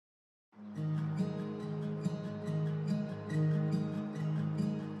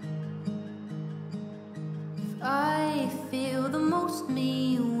almost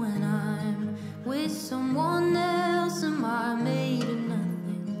me when I'm with someone else. Am I made of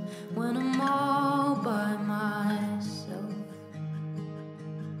nothing when I'm all by myself?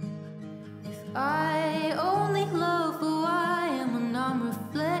 If I only love who I am when I'm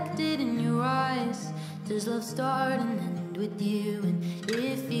reflected in your eyes, does love start and end with you? And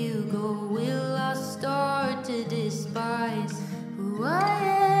if you go, will I start to despise who I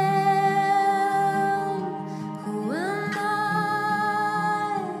am? Who am I?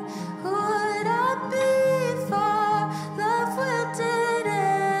 Who would I be if our love wilted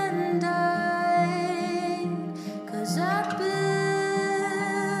and died? 'Cause I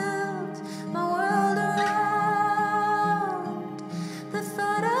built my world around the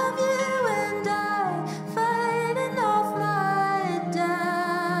thought of you, and I fighting off my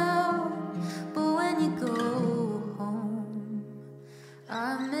doubt. But when you go home,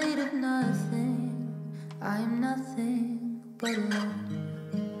 I'm made of nothing. I'm nothing but alone.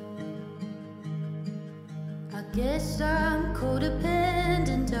 I guess I'm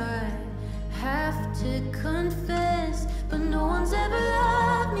codependent, I have to confess, but no one's ever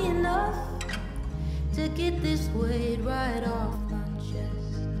loved me enough to get this weight right off my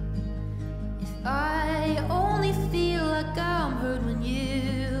chest. If I only feel like I'm heard when you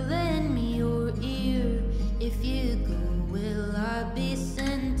lend me your ear, if you go, will I be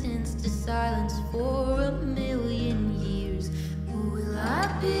sentenced to silence for a million years? Who will I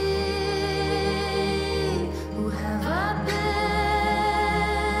be? Who have I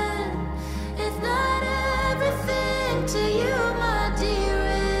been? If not everything to you, my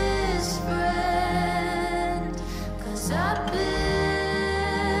dearest friend. 'Cause I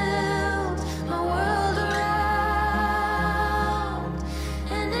built my world around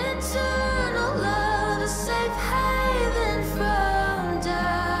an eternal love, a safe haven from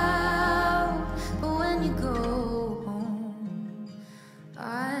doubt. But when you go home,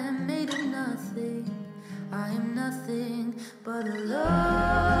 I'm made of nothing. I am nothing but alone.